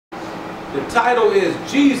The title is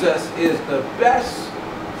Jesus is the best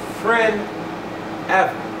friend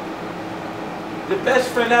ever. The best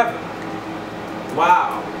friend ever.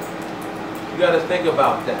 Wow. You got to think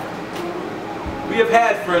about that. We have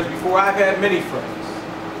had friends before. I've had many friends.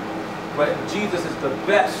 But Jesus is the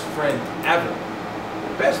best friend ever.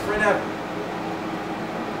 The best friend ever.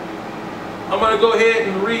 I'm going to go ahead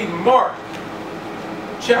and read Mark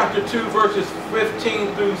chapter 2 verses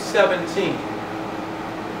 15 through 17.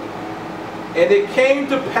 And it came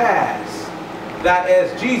to pass that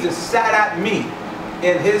as Jesus sat at meat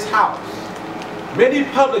in his house, many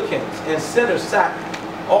publicans and sinners sat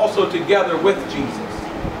also together with Jesus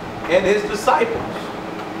and his disciples,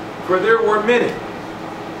 for there were many,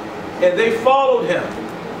 and they followed him.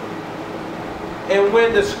 And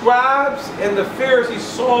when the scribes and the Pharisees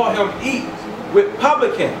saw him eat with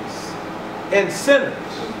publicans and sinners,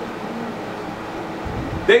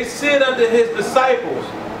 they said unto his disciples,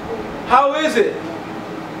 how is it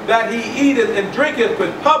that he eateth and drinketh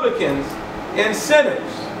with publicans and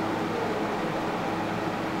sinners?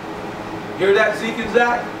 Hear that, Zeke and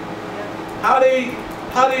Zach? How do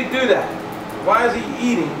you do that? Why is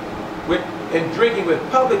he eating with and drinking with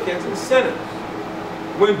publicans and sinners?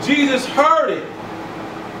 When Jesus heard it,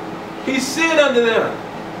 he said unto them,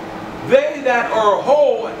 they that are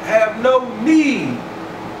whole have no need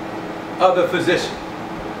of the physician,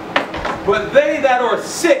 but they that are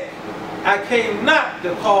sick, I came not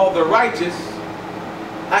to call the righteous.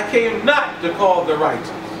 I came not to call the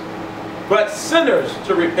righteous, but sinners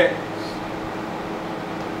to repentance.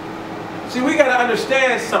 See, we got to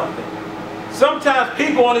understand something. Sometimes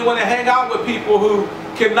people only want to hang out with people who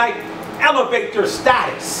can, like, elevate their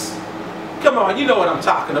status. Come on, you know what I'm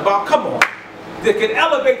talking about. Come on. They can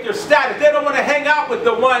elevate their status. They don't want to hang out with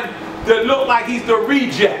the one that look like he's the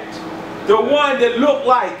reject. The one that look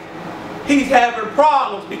like he's having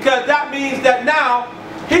problems, because that means that now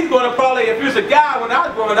he's going to probably, if there's a guy when I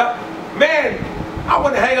was growing up, man, I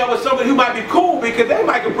want to hang out with somebody who might be cool because they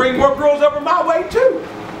might bring more girls over my way too.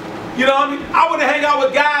 You know what I mean? I want to hang out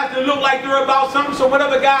with guys that look like they're about something, so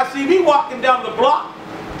whenever guys see me walking down the block,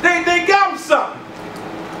 they think I'm something.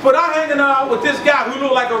 But I'm hanging out with this guy who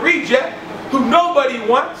look like a reject, who nobody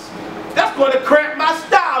wants. That's going to cramp my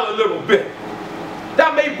style a little bit.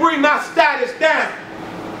 That may bring my status down.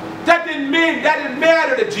 That didn't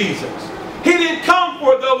matter to Jesus. He didn't come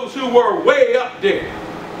for those who were way up there.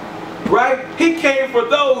 Right? He came for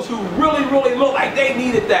those who really, really looked like they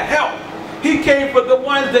needed the help. He came for the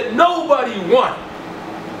ones that nobody wanted.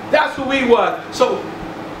 That's who he was. So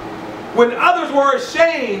when others were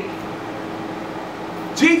ashamed,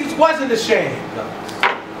 Jesus wasn't ashamed.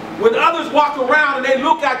 When others walk around and they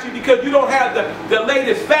look at you because you don't have the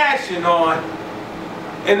latest fashion on,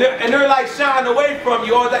 and they're like shying away from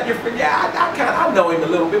you, or that your friend, yeah, I know him a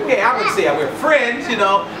little bit. I wouldn't say we're friends, you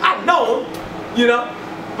know. I know him, you know.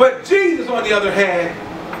 But Jesus, on the other hand,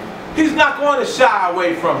 he's not going to shy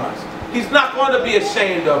away from us. He's not going to be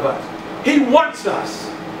ashamed of us. He wants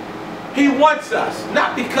us. He wants us,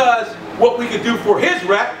 not because what we can do for his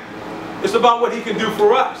rep. It's about what he can do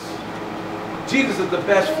for us. Jesus is the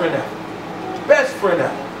best friend ever. Best friend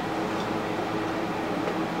ever.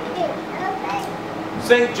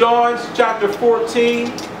 St. John's chapter 14,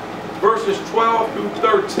 verses 12 through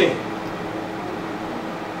 13.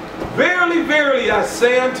 Verily, verily, I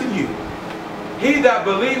say unto you, he that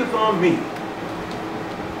believeth on me,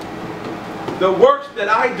 the works that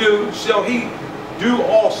I do shall he do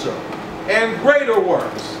also, and greater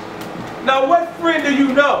works. Now, what friend do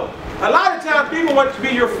you know? A lot of times people want to be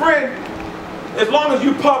your friend as long as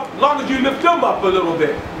you lift them up a little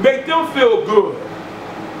bit, make them feel good.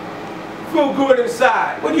 Feel good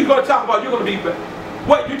inside. What are you going to talk about? You're going to be better.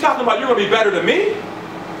 What you're talking about? You're going to be better than me?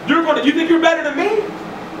 You think you're better than me?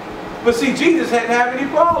 But see, Jesus hadn't have any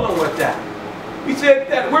problem with that. He said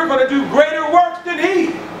that we're going to do greater works than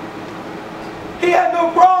he. He had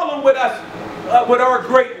no problem with us, with our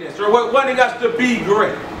greatness, or with wanting us to be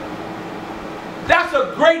great. That's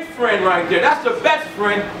a great friend right there. That's the best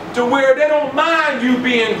friend, to where they don't mind you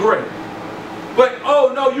being great. But,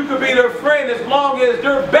 oh no, you can be their friend as long as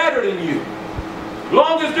they're better than you.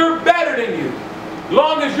 Long as they're better than you.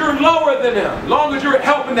 Long as you're lower than them. Long as you're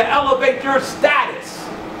helping to elevate your status.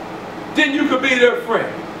 Then you could be their friend.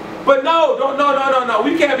 But no, no.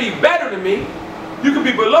 You can't be better than me. You can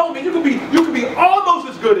be below me. You can be almost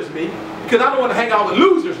as good as me. Because I don't want to hang out with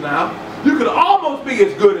losers now. You could almost be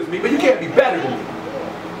as good as me, but you can't be better than me.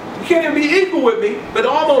 You can't even be equal with me, but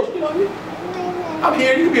almost, you know, I'm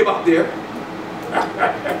here, you can be about there.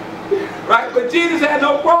 Right? But Jesus had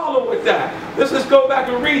no problem with that. Let's just go back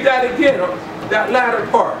and read that again, that latter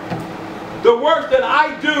part. The works that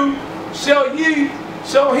I do shall he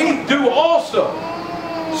do also.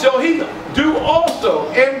 Shall he do also,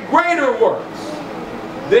 and greater works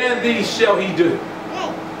than these shall he do.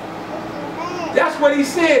 That's what he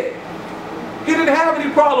said. He didn't have any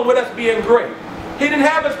problem with us being great. He didn't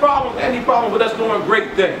have any problem with us doing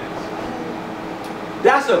great things.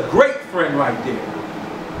 That's a great friend right there.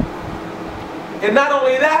 And not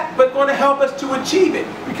only that, but going to help us to achieve it.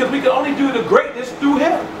 Because we can only do the greatness through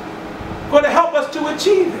him. Going to help us to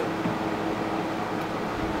achieve it.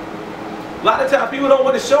 A lot of times people don't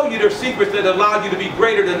want to show you their secrets that allow you to be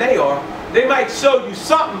greater than they are. They might show you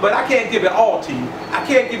something, but I can't give it all to you. I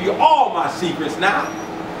can't give you all my secrets now.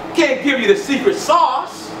 I can't give you the secret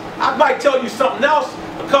sauce. I might tell you something else,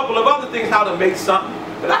 a couple of other things, how to make something.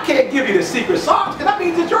 But I can't give you the secret sauce, because that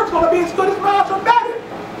means the church's going to be as good as mine or better.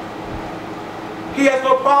 He has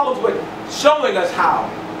no problems with showing us how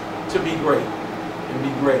to be great and be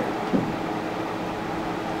greater.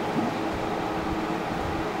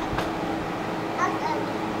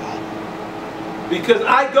 Because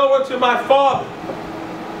I go unto my Father,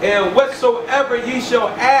 and whatsoever ye shall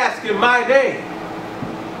ask in my name,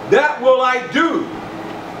 that will I do,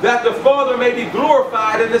 that the Father may be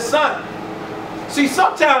glorified in the Son. See,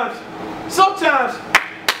 sometimes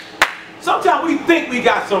we think we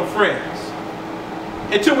got some friends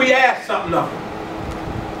until we ask something of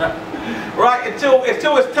them. Right? Until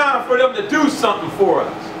it's time for them to do something for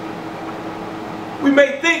us. We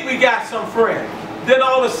may think we got some friends. Then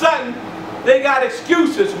all of a sudden, they got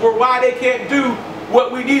excuses for why they can't do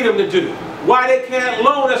what we need them to do. Why they can't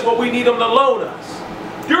loan us what we need them to loan us.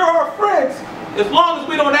 You're our friends as long as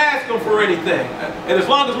we don't ask them for anything. And as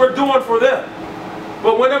long as we're doing for them.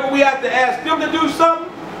 But whenever we have to ask them to do something,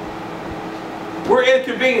 we're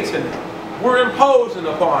inconveniencing them. We're imposing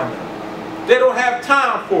upon them. They don't have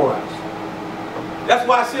time for us. That's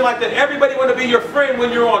why I see like that everybody want to be your friend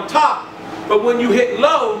when you're on top. But when you hit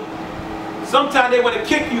low, sometimes they want to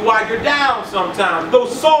kick you while you're down sometimes. Throw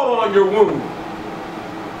salt on your wound.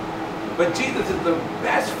 But Jesus is the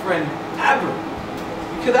best friend ever.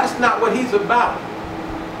 Because that's not what he's about.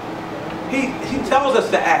 He tells us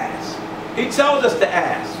to ask. He tells us to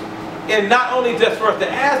ask. And not only just for us to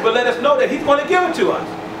ask, but let us know that he's going to give it to us.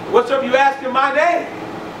 Whatsoever you ask in my name.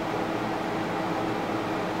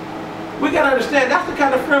 We got to understand that's the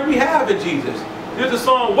kind of friend we have in Jesus. There's a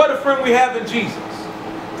song, What a Friend We Have in Jesus.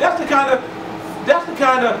 That's the kind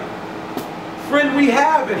of friend we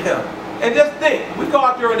have in him. And just think, we go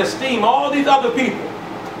out there and esteem all these other people.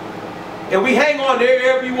 And we hang on their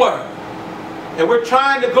every word. And we're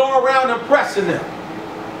trying to go around impressing them.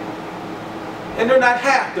 And they're not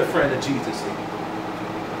half the friend of Jesus.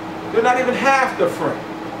 They're not even half the friend.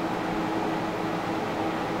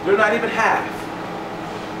 They're not even half.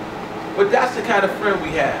 But that's the kind of friend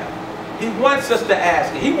we have. He wants us to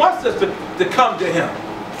ask. He wants us to come to him.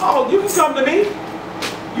 Oh, you can come to me.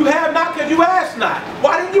 You have not because you ask not.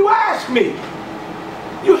 Why didn't you ask me?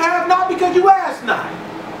 You have not because you asked not.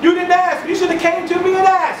 You didn't ask me. You should have came to me and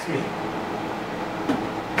asked me.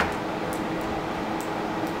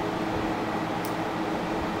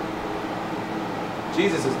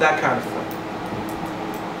 Jesus is that kind of friend.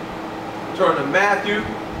 Turn to Matthew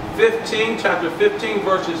 15, chapter 15,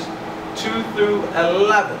 verses 2 through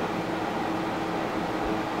 11.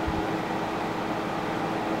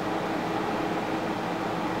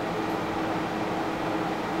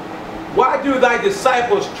 Why do thy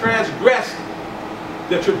disciples transgress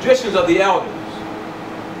the traditions of the elders?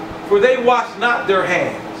 For they wash not their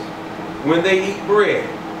hands when they eat bread.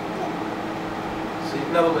 See,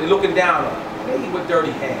 in other words, looking down on them. They eat with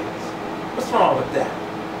dirty hands. What's wrong with that?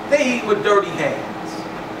 They eat with dirty hands.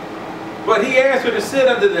 But he answered and said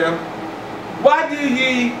unto them, Why do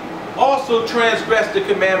ye also transgress the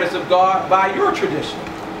commandments of God by your tradition?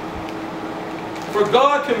 For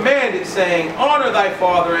God commanded, saying, Honor thy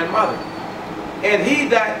father and mother. And he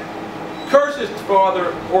that curses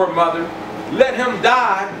father or mother, let him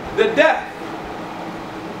die the death.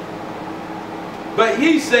 But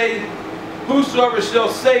ye say, Whosoever shall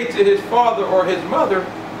say to his father or his mother,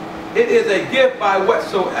 It is a gift by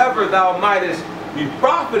whatsoever thou mightest be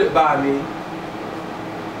profited by me,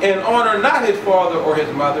 and honor not his father or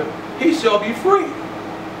his mother, he shall be free.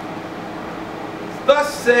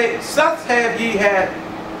 Thus have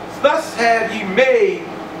ye made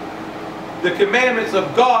the commandments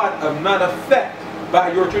of God of none effect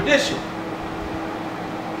by your tradition.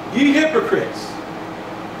 Ye hypocrites!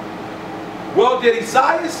 Well, did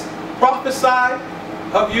Esaias prophesy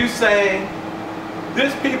of you, saying,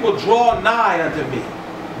 This people draw nigh unto me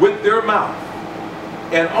with their mouth,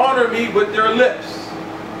 and honor me with their lips,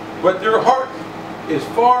 but their heart is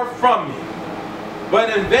far from me.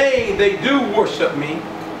 But in vain they do worship me,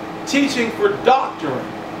 teaching for doctrine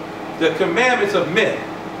the commandments of men.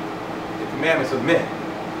 The commandments of men.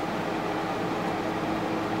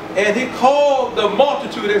 And he called the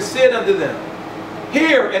multitude and said unto them,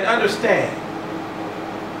 hear and understand.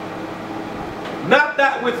 Not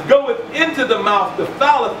that which goeth into the mouth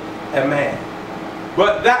defileth a man,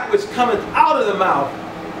 but that which cometh out of the mouth,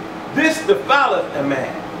 this defileth a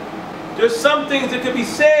man. There's some things that could be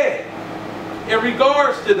said in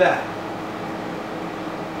regards to that.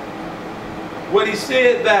 When he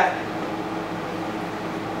said that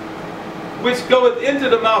which goeth into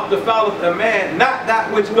the mouth defileth a man, not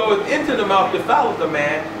that which goeth into the mouth defileth a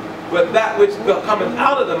man, but that which cometh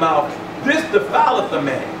out of the mouth, this defileth a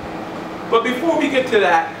man. But before we get to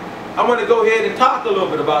that, I want to go ahead and talk a little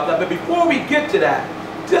bit about that. But before we get to that,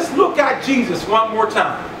 just look at Jesus one more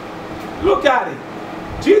time. Look at him.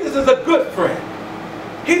 Jesus is a good friend.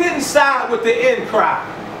 He didn't side with the in crowd.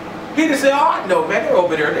 He didn't say, oh, I know, man, they're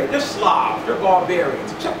over there. They're Slavs. They're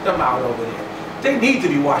barbarians. Check them out over there. They need to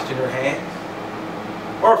be washing their hands.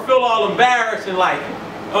 Or feel all embarrassed and like,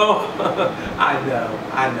 oh, I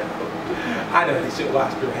know they should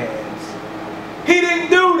wash their hands. He didn't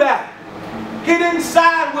do that. He didn't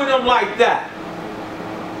side with them like that.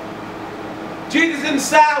 Jesus didn't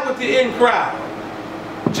side with the in crowd.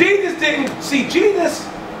 Jesus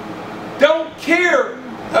don't care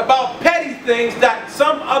about petty things that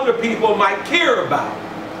some other people might care about.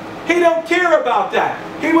 He don't care about that.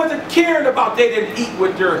 He wasn't caring about they didn't eat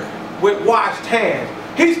with washed hands.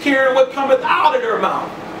 He's caring what cometh out of their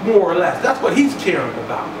mouth, more or less. That's what he's caring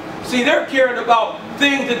about. See, they're caring about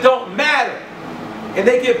things that don't matter. And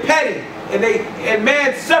they get petty. And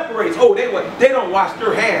man separates. Oh, they don't wash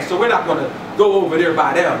their hands, so we're not going to go over there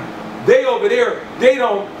by them. They over there, they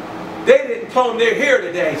didn't comb their hair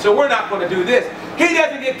today, so we're not going to do this. He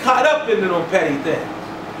doesn't get caught up into them petty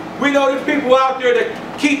things. We know there's people out there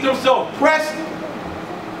that keep themselves pressed.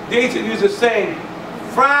 They used to use the saying,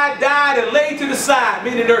 fried, dyed, and laid to the side,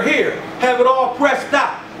 meaning their hair, have it all pressed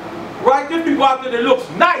out. Right? There's people out there that looks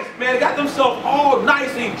nice, man. They got themselves all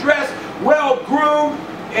nicely dressed, well groomed,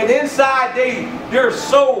 and inside they're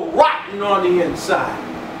so rotten on the inside.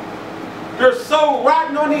 They're so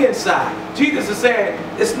rotten on the inside. Jesus is saying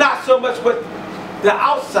it's not so much what the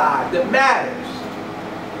outside that matters.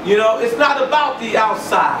 You know, it's not about the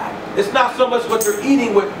outside. It's not so much what they're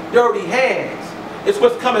eating with dirty hands. It's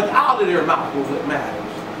what's coming out of their mouth that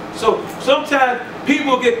matters. So sometimes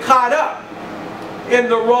people get caught up in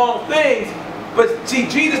the wrong things, but see,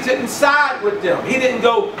 Jesus didn't side with them. He didn't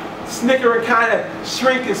go snicker and kind of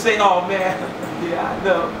shrink and say, oh man, yeah, I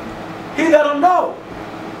know. He let them know.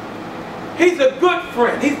 He's a good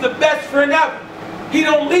friend. He's the best friend ever. He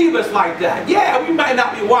don't leave us like that. Yeah, we might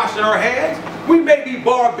not be washing our hands. We may be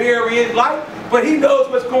barbarian-like, but he knows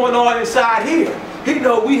what's going on inside here. He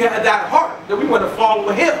knows we have that heart that we want to follow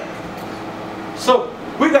him. So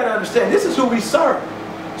we got to understand this is who we serve.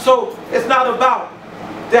 So it's not about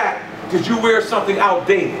that. Did you wear something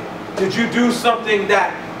outdated? Did you do something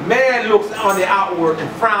that man looks on the outward and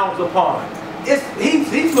frowns upon?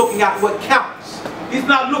 He's looking at what counts. He's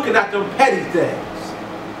not looking at them petty things.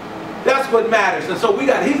 That's what matters. And so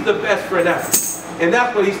he's the best friend ever. And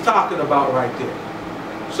that's what he's talking about right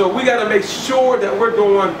there. So we got to make sure that we're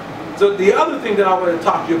doing. So the other thing that I want to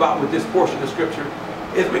talk to you about with this portion of scripture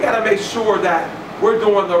is we got to make sure that we're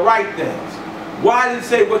doing the right things. Why did it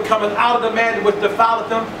say what cometh out of the man and what defileth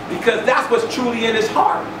him? Because that's what's truly in his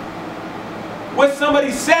heart. What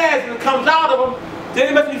somebody says and comes out of them,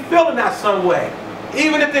 they must be feeling that some way.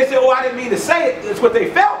 Even if they say, oh, I didn't mean to say it, it's what they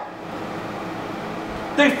felt.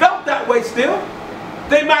 They felt that way still.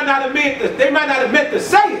 They might not have meant to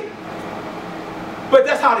say it, but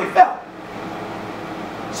that's how they felt.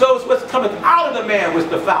 So it's what's coming out of the man which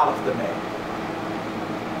defileth the man.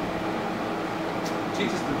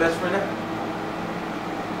 Jesus is the best friend ever.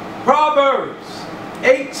 Proverbs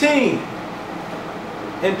 18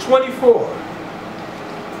 and 24.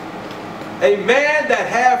 A man that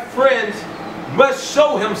hath friends must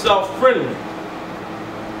show himself friendly.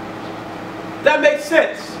 That makes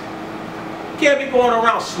sense. You can't be going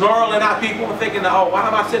around snarling at people and thinking, oh, why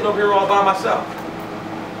am I sitting over here all by myself?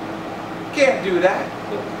 You can't do that.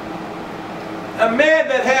 A man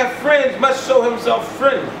that hath friends must show himself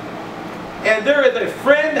friendly. And there is a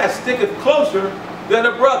friend that sticketh closer than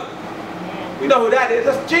a brother. We know who that is.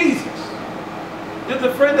 That's Jesus. There's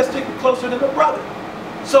a friend that sticketh closer than a brother.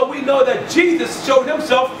 So we know that Jesus showed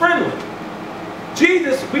himself friendly.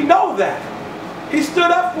 Jesus, we know that. He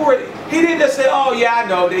stood up for it. He didn't just say, oh yeah, I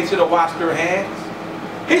know they should have washed their hands.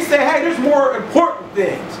 He said, hey, there's more important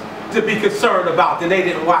things to be concerned about than they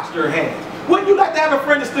didn't wash their hands. Wouldn't you like to have a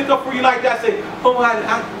friend to stick up for you like that? Say, oh, I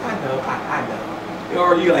know.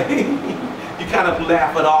 Or you like, you kind of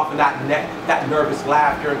laugh it off and that nervous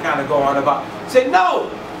laughter and kind of go on about. Say,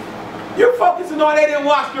 no, you're focusing on they didn't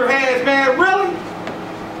wash their hands, man. Really?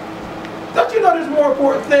 Don't you know there's more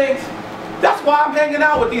important things? That's why I'm hanging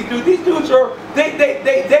out with these dudes. These dudes are,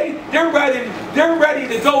 they're ready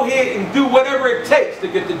to go ahead and do whatever it takes to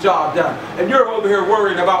get the job done. And you're over here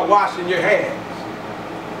worrying about washing your hands.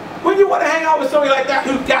 When you want to hang out with somebody like that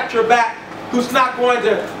who's got your back, who's not going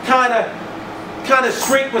to kind of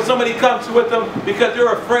shrink when somebody comes with them because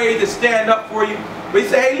they're afraid to stand up for you. But you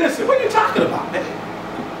say, hey, listen, what are you talking about, man?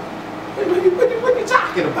 What are you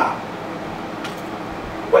talking about?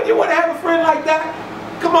 When you want to have a friend like that,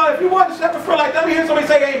 come on, if you want to have a friend like that, let me hear somebody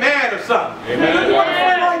say amen or something. Amen. If you want a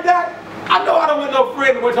friend like that, I know I don't want no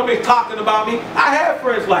friend when somebody's talking about me. I have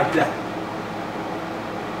friends like that.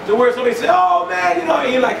 To where somebody say, oh man, you know,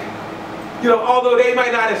 and you're like, you know, although they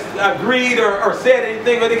might not have agreed or said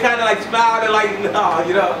anything, but they kind of like smiled and like, no,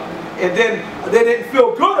 you know. And then they didn't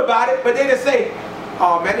feel good about it, but they didn't say,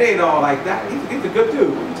 oh man, they ain't all like that. He's a good dude.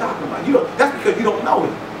 What are you talking about? You know, that's because you don't know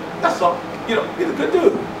him. That's all. You know, he's a good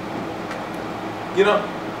dude. You know,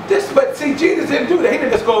 but see, Jesus didn't do that. He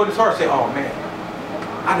didn't just go in his heart and say, oh man,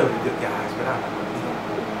 I know the good guys, but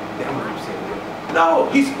I'm not saying that. No,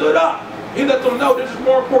 he stood up. He let them know there's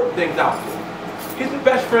more important things out there. He's the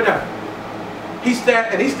best friend ever. He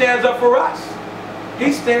stands up for us.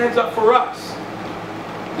 He stands up for us.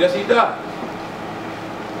 Yes, he does.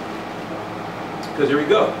 Because here we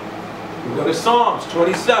go. We go to Psalms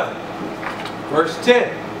 27, verse 10.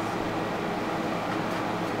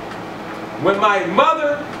 When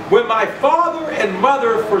my father and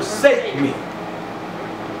mother forsake me.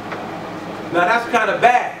 Now that's kind of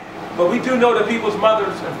bad. But we do know that people's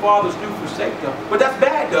mothers and fathers do forsake them. But that's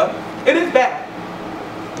bad, though. It is bad.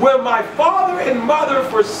 When my father and mother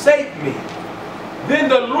forsake me, then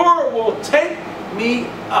the Lord will take me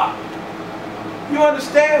up. You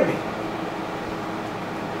understand me?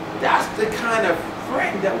 That's the kind of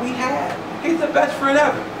friend that we have. He's the best friend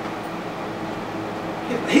ever.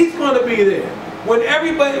 He's going to be there. When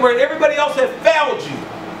everybody else has failed you,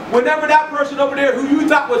 whenever that person over there who you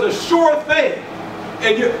thought was a sure thing,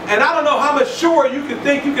 and I don't know how much sure you could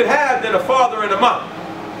think you could have than a father and a mother.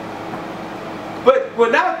 But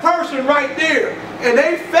when that person right there, and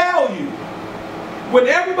they fail you, when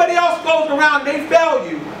everybody else goes around and they fail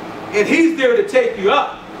you, and he's there to take you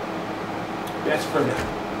up, best friend ever.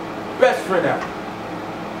 Best friend ever.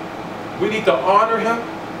 We need to honor him.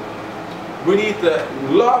 We need to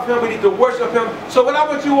love him. We need to worship him. So what I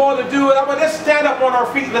want you all to do is, let's stand up on our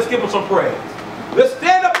feet and let's give him some praise. Let's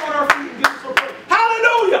stand up on our feet and give him some praise.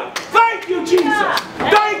 Hallelujah! Thank you, Jesus.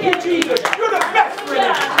 Thank you, Jesus. You're the best friend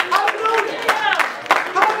ever. Hallelujah.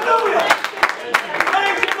 Hallelujah.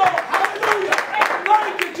 Thank you, Lord. Hallelujah.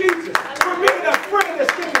 Thank you, Jesus, for being a friend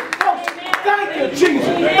that's getting close. Thank you, Jesus.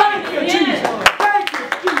 Thank you, Jesus. Thank you,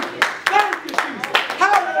 Jesus. Thank you, Jesus.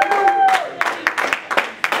 Hallelujah.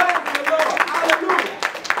 Thank you, Lord. Hallelujah.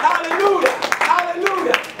 Hallelujah.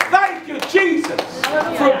 Hallelujah. Thank you, Jesus,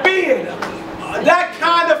 for being that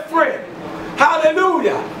kind of friend.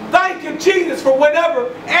 Hallelujah. Thank you, Jesus, for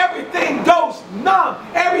whenever everything goes numb,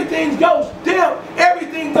 everything goes dim,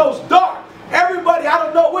 everything goes dark. Everybody, I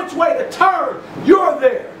don't know which way to turn. You're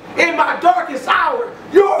there. In my darkest hour,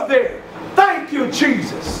 you're there. Thank you,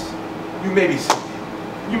 Jesus. You may be seated.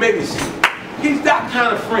 You may be seated. He's that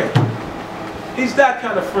kind of friend. He's that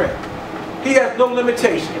kind of friend. He has no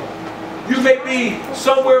limitation. You may be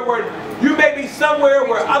somewhere where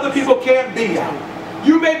other people can't be at.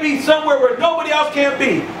 You may be somewhere where nobody else can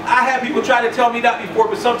be. I had people try to tell me that before,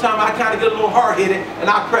 but sometimes I kind of get a little hard-headed and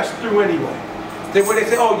I press through anyway. Then when they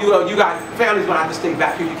say, oh, you got families going to have to stay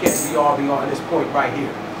back here. You can't be all beyond this point right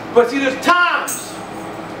here. But see, there's times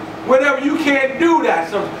whenever you can't do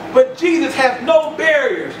that. But Jesus has no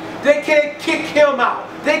barriers. They can't kick him out.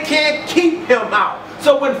 They can't keep him out.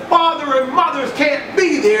 So when father and mothers can't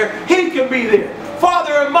be there, he can be there.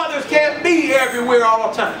 Father and mothers can't be everywhere all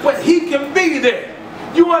the time, but he can be there.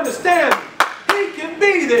 You understand? He can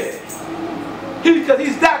be there. Because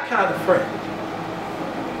he's that kind of friend.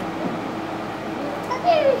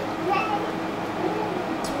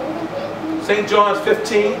 St. John's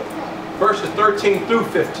 15, verses 13 through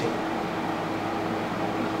 15.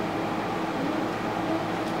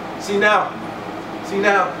 See now.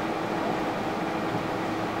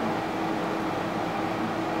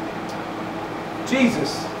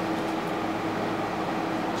 Jesus.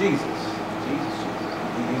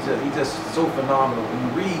 He's just so phenomenal. When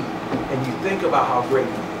you read and you think about how great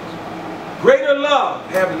he is. Greater love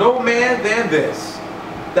have no man than this,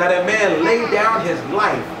 that a man lay down his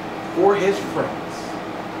life for his friends.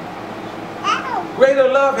 Greater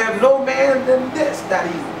love have no man than this, that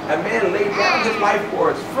a man lay down his life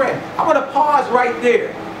for his friend. I'm going to pause right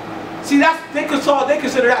there. See, they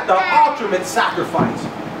consider that the ultimate sacrifice.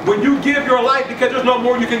 When you give your life because there's no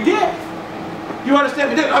more you can give. You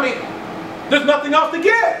understand me? I mean, there's nothing else to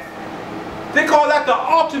give. They call that the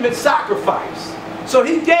ultimate sacrifice. So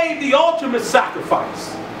he gave the ultimate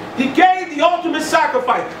sacrifice. He gave the ultimate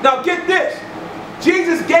sacrifice. Now get this.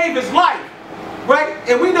 Jesus gave his life, right?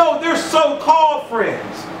 And we know there's so-called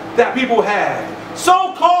friends that people have.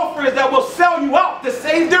 So-called friends that will sell you out to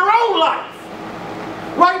save their own life.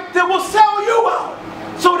 Right? That will sell you out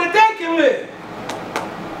so that they can live.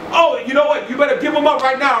 Oh, you know what? You better give them up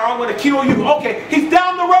right now or I'm going to kill you. Okay, he's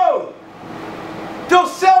down the road. They'll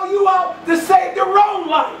sell you out to save their own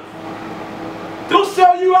life. They'll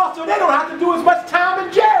sell you out so they don't have to do as much time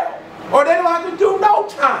in jail. Or they don't have to do no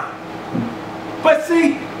time. But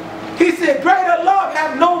see, he said, greater love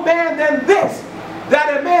hath no man than this,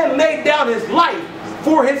 that a man laid down his life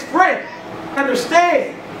for his friend.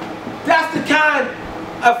 Understand? That's the kind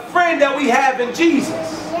of friend that we have in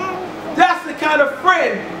Jesus. That's the kind of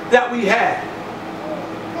friend that we have.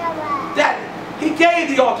 That he gave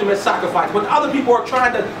the ultimate sacrifice. When other people are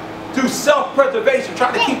trying to do self-preservation,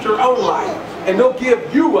 trying to keep their own life, and they'll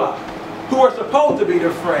give you up, who are supposed to be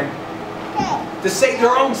their friend, to save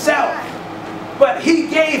their own self. But he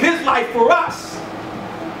gave his life for us.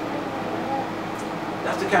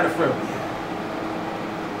 That's the kind of friend we have.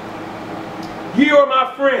 Ye are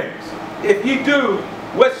my friends, if ye do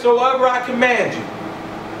whatsoever I command you.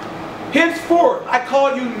 Henceforth I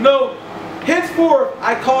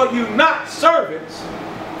call you not servants,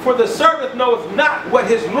 for the servant knoweth not what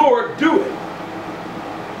his Lord doeth.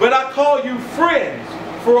 But I call you friends,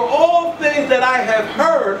 for all things that I have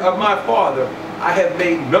heard of my Father, I have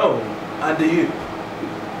made known unto you.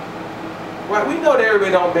 Right? We know that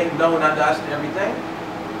everybody don't make known unto us and everything.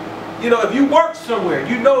 You know, if you work somewhere,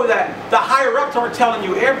 you know that the higher ups aren't telling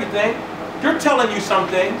you everything. They're telling you some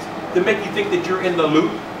things to make you think that you're in the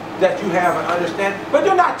loop, that you have an understanding. But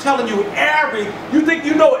they're not telling you you think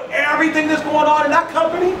you know everything that's going on in that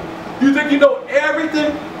company? You think you know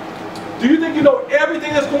everything? Do you think you know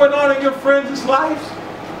everything that's going on in your friends' lives?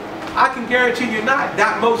 I can guarantee you not.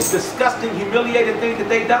 That most disgusting, humiliating thing that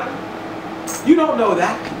they done. You don't know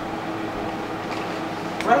that.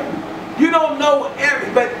 Right? You don't know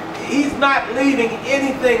but he's not leaving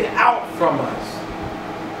anything out from us.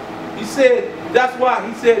 He said, that's why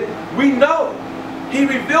he said, we know. He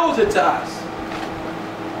reveals it to us.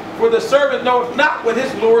 For the servant knoweth not what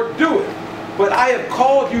his Lord doeth. But I have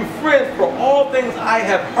called you friends, for all things I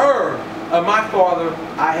have heard of my Father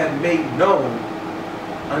I have made known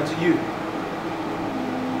unto you.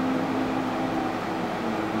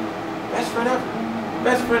 Best friend ever.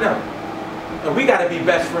 Best friend ever. And we got to be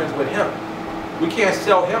best friends with him. We can't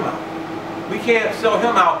sell him out. We can't sell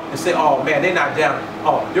him out and say, oh man, they're not down.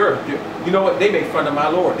 Oh, you know what? They make fun of my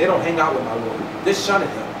Lord. They don't hang out with my Lord. They're shunning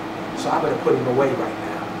him. So I better put him away right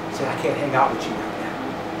now. Say, I can't hang out with you right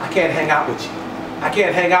now. I can't hang out with you. I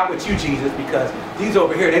can't hang out with you, Jesus, because these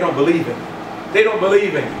over here, they don't believe in me. They don't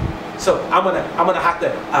believe in you. So I'm gonna have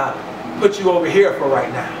to put you over here for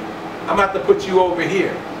right now. I'm gonna have to put you over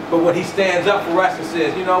here. But when he stands up for us and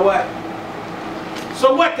says, you know what?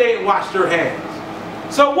 So what, they didn't wash their hands?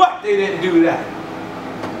 So what, they didn't do that?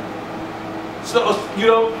 So you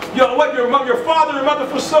know what, your father and mother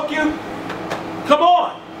forsook you? Come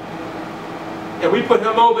on. And we put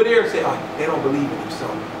him over there and say, oh, they don't believe in him, so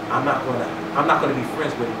I'm not gonna be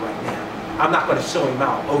friends with him right now. I'm not gonna show him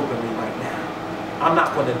out openly right now. I'm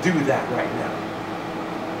not gonna do that right now.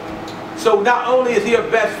 So not only is he a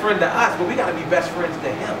best friend to us, but we gotta be best friends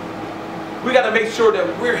to him. We gotta make sure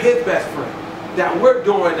that we're his best friend, that we're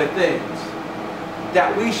doing the things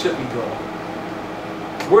that we should be doing.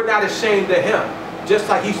 We're not ashamed of him. Just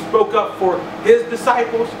like he spoke up for his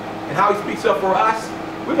disciples and how he speaks up for us,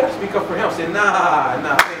 we got to speak up for him. Say, nah,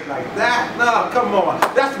 ain't like that. Nah, come on.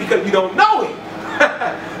 That's because you don't know him.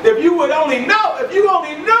 If you would only know, if you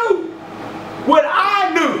only knew what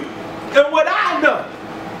I knew and what I know,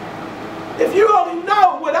 if you only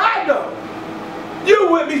know what I know, you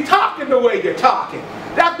wouldn't be talking the way you're talking.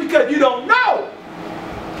 That's because you don't know.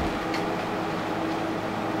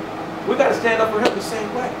 We got to stand up for him the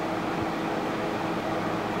same way.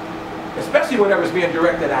 Especially whenever it's being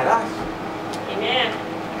directed at us. Amen.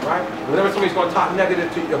 Right? Whenever somebody's going to talk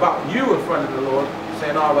negative to you about you in front of the Lord,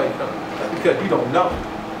 saying, all right, that's because you don't know.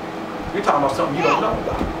 You're talking about something you don't know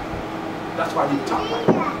about. That's why you talk like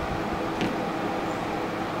that.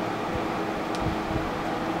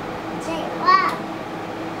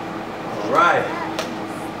 right.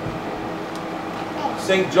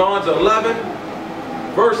 St. John's 11,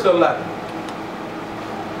 verse 11.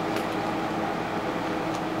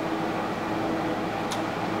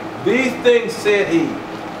 These things said he,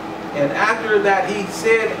 and after that he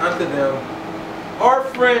said unto them, our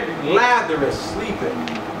friend Lazarus sleepeth.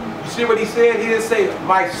 You see what he said? He didn't say,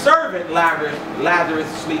 my servant Lazarus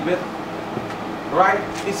sleepeth. Right?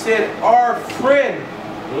 He said, our friend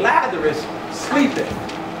Lazarus sleepeth.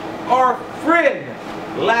 Our friend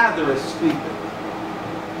Lazarus sleepeth.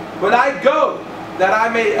 But I go that I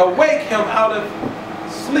may awake him out of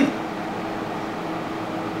sleep.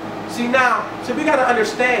 See now, so we got to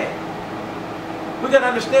understand. We got to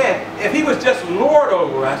understand, if he was just Lord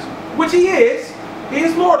over us, which he is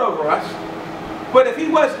Lord over us. But if he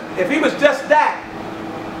was just that,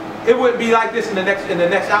 it wouldn't be like this in the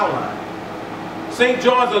next outline. St.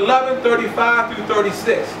 John's 11, 35 through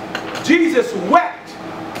 36. Jesus wept.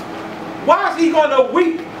 Why is he going to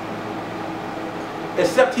weep?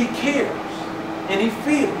 Except he cares and he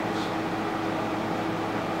feels.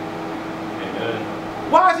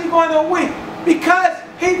 Amen. Why is he going to weep? Because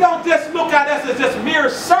he don't just look at us as just mere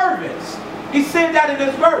servants. He said that in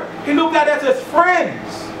his word. He looked at us as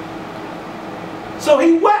friends. So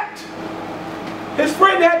he wept. His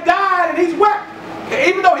friend had died and he's wept.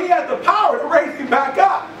 Even though he had the power to raise him back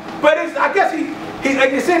up. But I guess he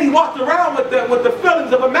like you said, he walked around with the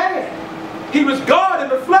feelings of a man. He was God in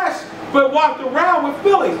the flesh, but walked around with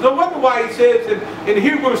feelings. No wonder why he says in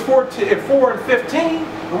Hebrews 4 and 15,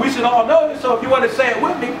 and we should all know this, so if you want to say it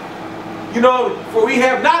with me, you know, for we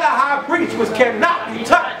have not a high priest which cannot be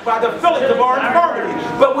touched by the feelings of our infirmity,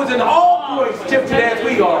 but was in all points tempted as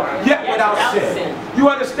we are, yet without sin. You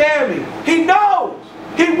understand me? He knows.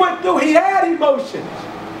 He went through, he had emotions.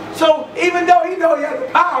 So even though he knows he has the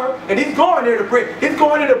power, and he's going there to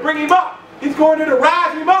bring him up. He's going there to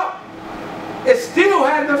rise him up. It still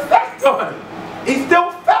had an effect on him. He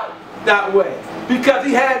still felt that way because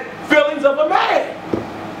he had feelings of a man.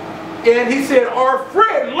 And he said, our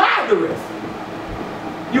friend Lazarus.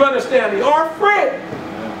 You understand me? Our friend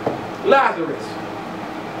Lazarus.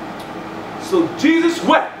 So Jesus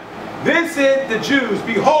wept. Then said the Jews,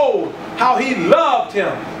 behold how he loved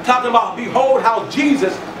him. Talking about behold how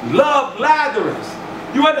Jesus loved Lazarus.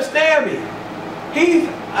 You understand me? He's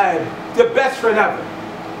the best friend ever.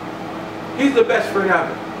 He's the best friend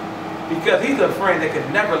ever. Because he's a friend that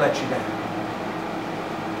could never let you down.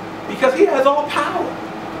 Because he has all power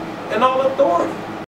and all authority.